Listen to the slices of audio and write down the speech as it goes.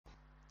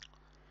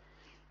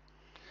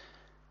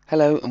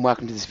Hello and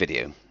welcome to this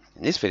video.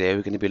 In this video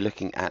we're going to be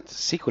looking at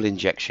SQL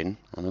injection,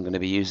 and I'm going to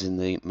be using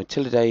the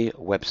Matilda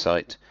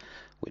website,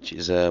 which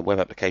is a web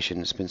application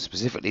that's been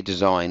specifically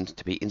designed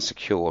to be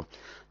insecure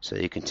so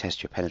you can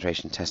test your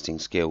penetration testing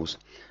skills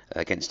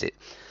against it.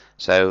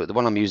 So the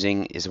one I'm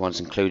using is the one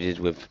that's included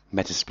with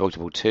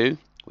Metasploitable 2,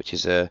 which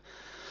is a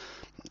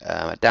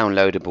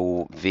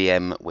downloadable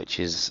VM which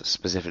is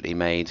specifically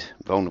made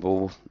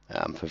vulnerable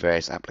for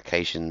various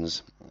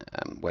applications,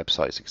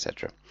 websites,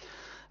 etc.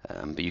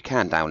 But you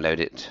can download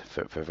it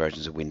for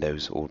versions of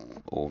Windows or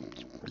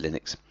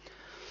Linux.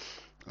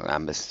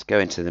 Let's go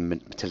into the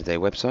Matilda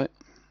website,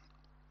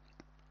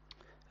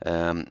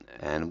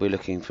 and we're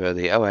looking for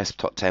the OS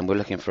top 10. We're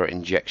looking for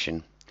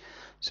injection.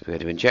 So we go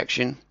to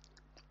injection,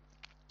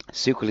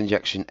 SQL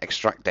injection,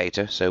 extract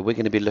data. So we're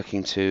going to be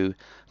looking to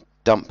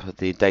dump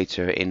the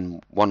data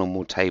in one or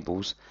more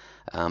tables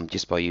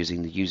just by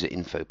using the user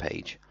info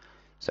page.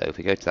 So if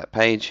we go to that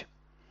page,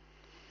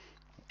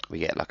 we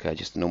get like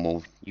just a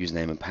normal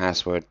username and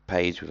password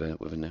page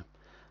with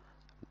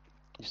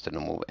just a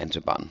normal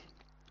enter button.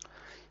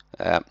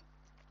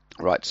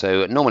 Right,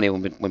 so normally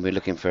when we're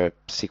looking for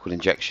SQL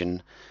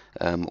injection,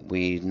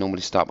 we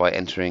normally start by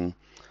entering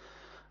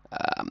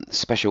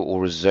special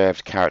or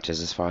reserved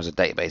characters as far as a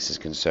database is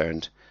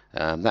concerned.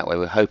 That way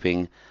we're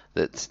hoping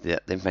that the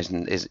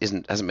information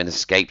hasn't been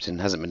escaped and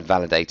hasn't been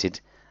validated,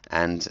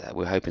 and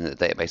we're hoping that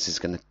the database is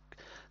going to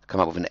come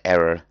up with an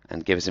error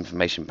and give us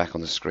information back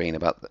on the screen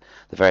about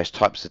the various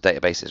types of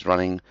databases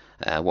running,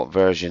 what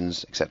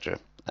versions, etc.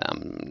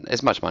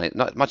 As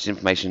much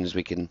information as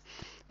we can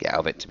get out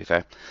of it, to be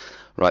fair.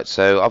 Right,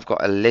 so I've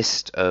got a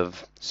list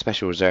of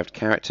special reserved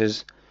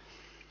characters.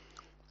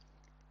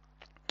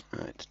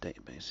 Right,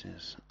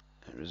 databases,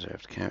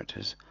 reserved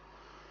characters.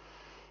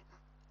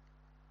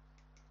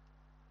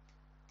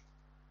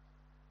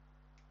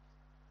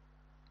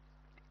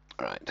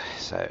 Right,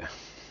 so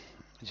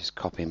I just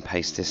copy and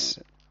paste this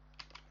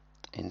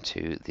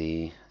into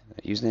the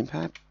username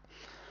tab,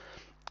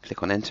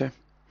 click on enter.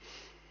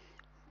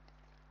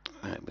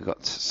 We've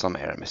got some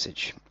error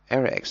message.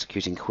 Error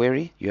executing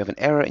query. You have an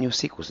error in your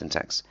SQL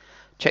syntax.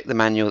 Check the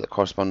manual that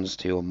corresponds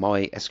to your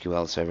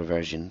MySQL server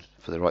version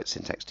for the right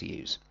syntax to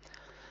use.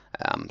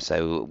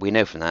 So we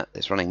know from that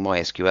it's running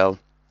MySQL,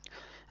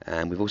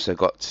 and we've also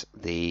got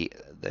the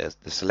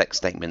select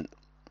statement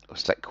or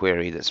select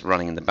query that's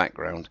running in the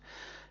background.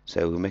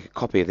 So we'll make a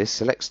copy of this.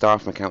 Select star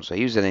from accounts where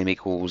username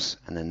equals,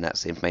 and then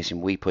that's the information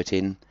we put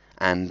in,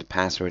 and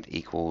password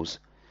equals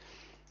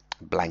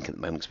blank at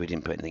the moment because we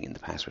didn't put anything in the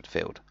password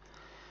field.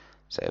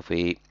 So if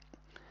we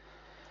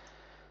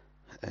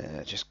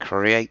just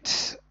copy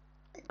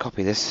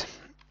this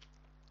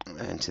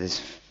into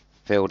this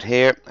field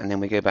here, and then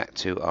we go back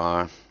to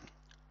our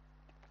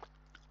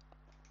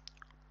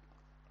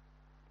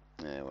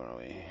where are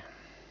we?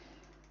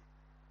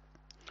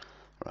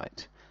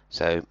 Right.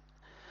 So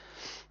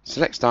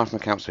select star from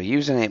accounts where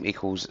username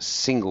equals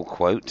single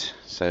quote.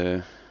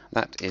 So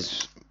that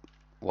is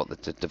what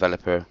the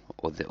developer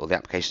or the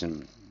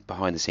application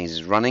behind the scenes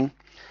is running.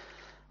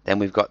 Then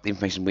we've got the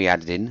information we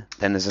added in.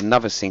 Then there's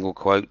another single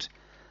quote,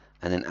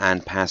 and then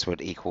and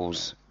password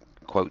equals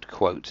quote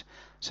quote.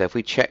 So if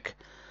we check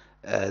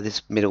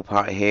this middle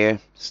part here,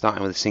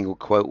 starting with a single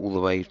quote all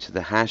the way to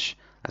the hash,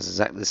 that's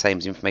exactly the same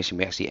as information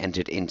we actually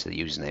entered into the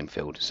username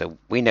field. So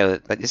we know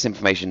that this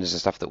information is the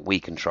stuff that we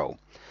control.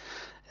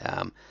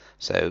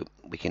 So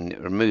we can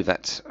remove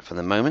that for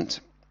the moment.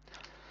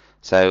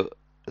 So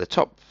the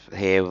top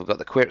here we've got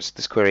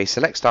this query: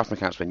 select staff from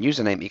accounts when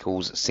username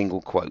equals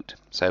single quote.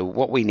 So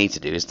what we need to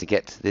do is to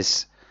get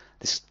this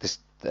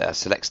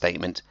select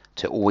statement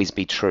to always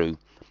be true.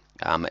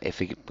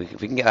 If we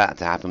can get that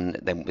to happen,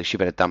 then we should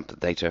be able to dump the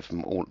data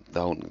from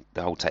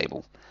the whole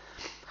table.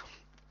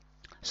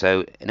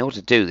 So in order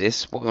to do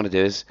this, what we want to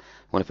do is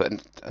we want to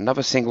put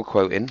another single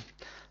quote in.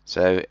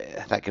 So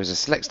that gives us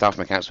select staff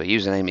from accounts where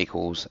username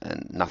equals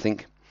nothing,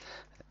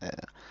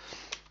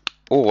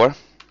 or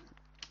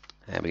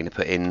we're going to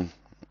put in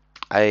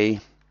A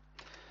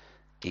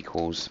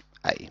equals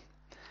A.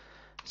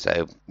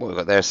 So what we've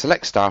got there is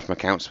select staff from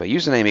accounts where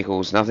username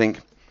equals nothing,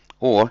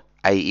 or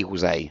A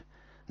equals A.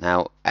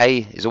 Now A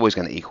is always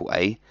going to equal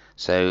A,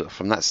 so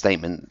from that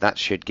statement that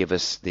should give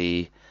us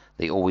the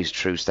always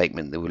true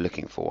statement that we're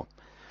looking for.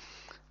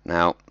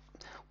 Now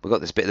we've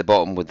got this bit at the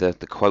bottom with the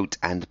quote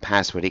and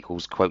password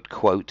equals quote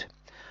quote.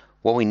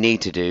 What we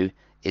need to do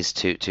is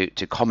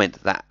to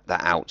comment that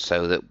out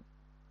so that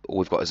all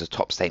we've got is a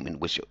top statement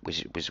which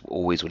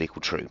always will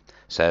equal true.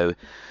 So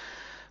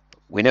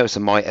we know it's a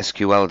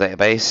MySQL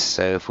database,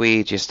 so if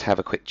we just have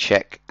a quick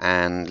check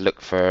and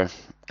look for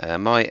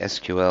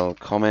MySQL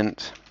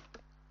comment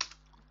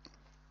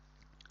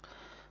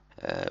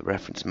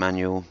reference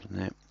manual,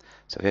 no.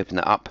 So if we open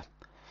that up,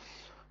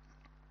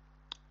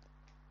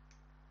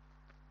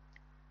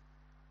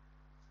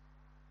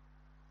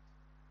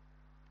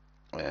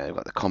 we've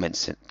got the comment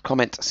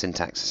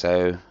syntax.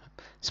 So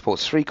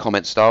supports 3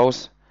 comment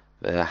styles: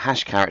 a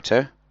hash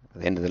character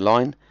at the end of the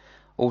line,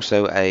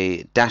 also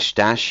a dash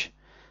dash,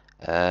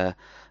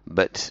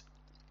 but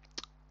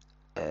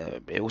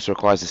it also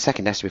requires the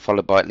second dash to be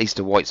followed by at least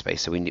a white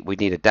space. So we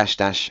need a dash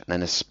dash and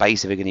then a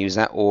space if we're going to use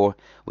that, or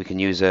we can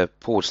use a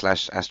 /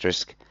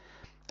 asterisk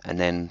and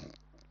then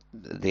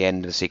the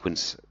end of the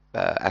sequence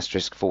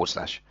asterisk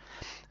 /.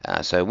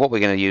 So what we're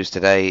going to use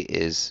today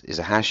is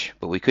a hash,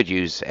 but we could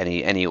use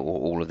any or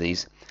all of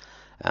these,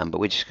 but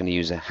we're just going to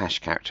use a hash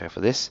character for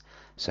this.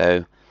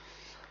 So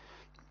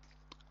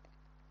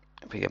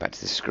if we go back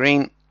to the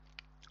screen,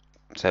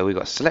 so we've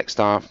got select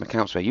star from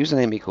accounts where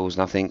username equals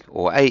nothing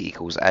or a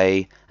equals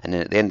a, and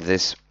then at the end of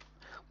this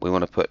we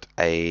want to put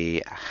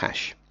a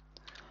hash.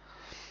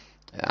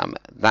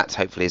 That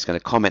hopefully is going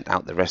to comment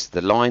out the rest of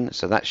the line,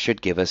 so that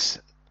should give us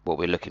what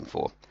we're looking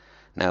for.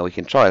 Now we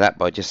can try that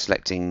by just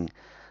selecting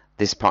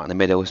this part in the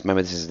middle.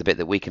 Remember, this is the bit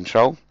that we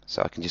control,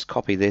 so I can just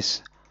copy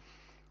this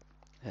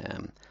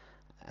and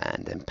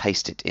then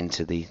paste it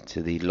into the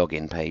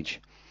login page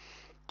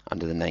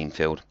under the name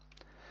field.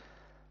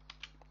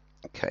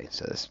 Okay,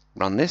 so let's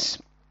run this.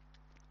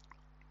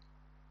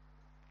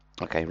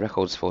 Okay,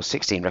 records for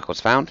 16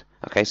 records found.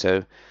 Okay, so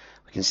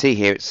we can see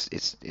here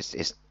it's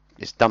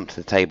dumped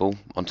the table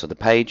onto the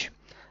page.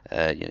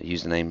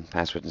 Username,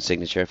 password, and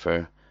signature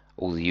for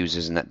all the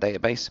users in that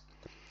database.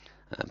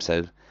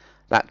 So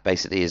that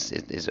basically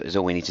is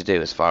all we need to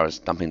do as far as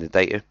dumping the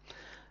data.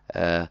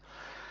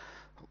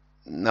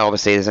 Now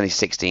obviously there's only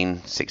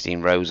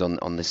 16 rows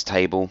on this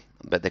table,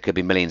 but there could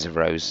be millions of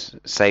rows.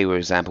 Say, for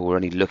example, we're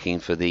only looking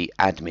for the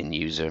admin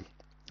user.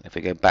 If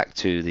we go back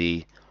to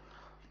the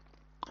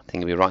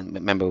thing, we right.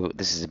 Remember,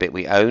 this is a bit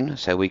we own,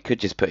 so we could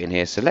just put in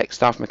here select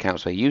star from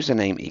accounts where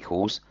username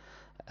equals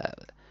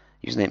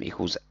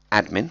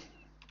admin,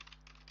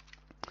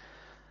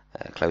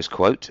 close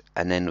quote,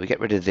 and then we get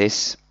rid of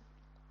this,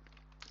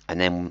 and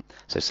then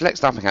so select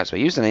star from accounts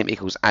where username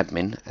equals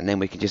admin, and then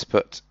we can just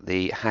put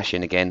the hash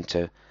in again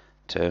to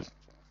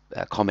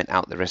comment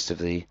out the rest of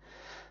the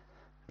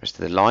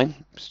line.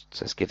 So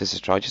let's give this a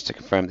try just to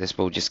confirm. This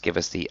will just give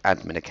us the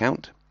admin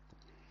account.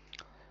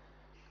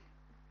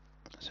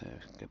 So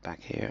go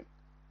back here.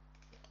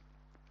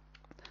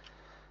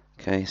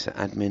 Okay, so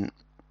admin,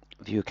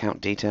 view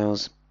account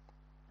details,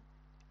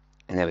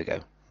 and there we go.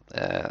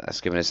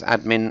 That's given us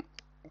admin,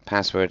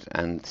 password,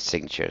 and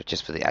signature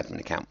just for the admin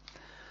account.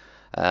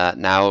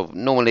 Now,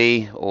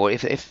 normally, or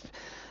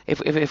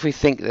if we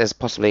think there's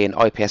possibly an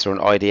IPS or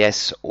an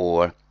IDS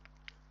or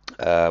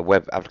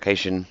web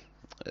application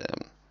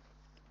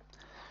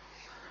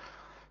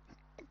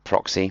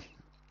proxy,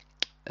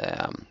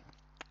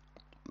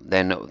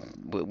 then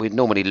we'd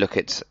normally look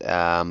at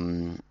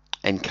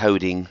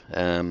encoding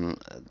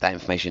that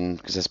information,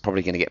 because it's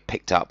probably going to get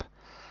picked up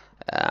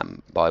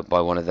by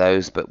one of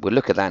those. But we'll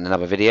look at that in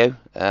another video.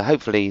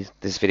 Hopefully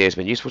this video has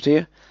been useful to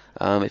you.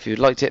 If you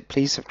liked it,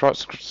 please subscribe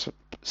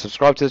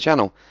to the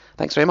channel.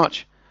 Thanks very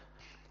much.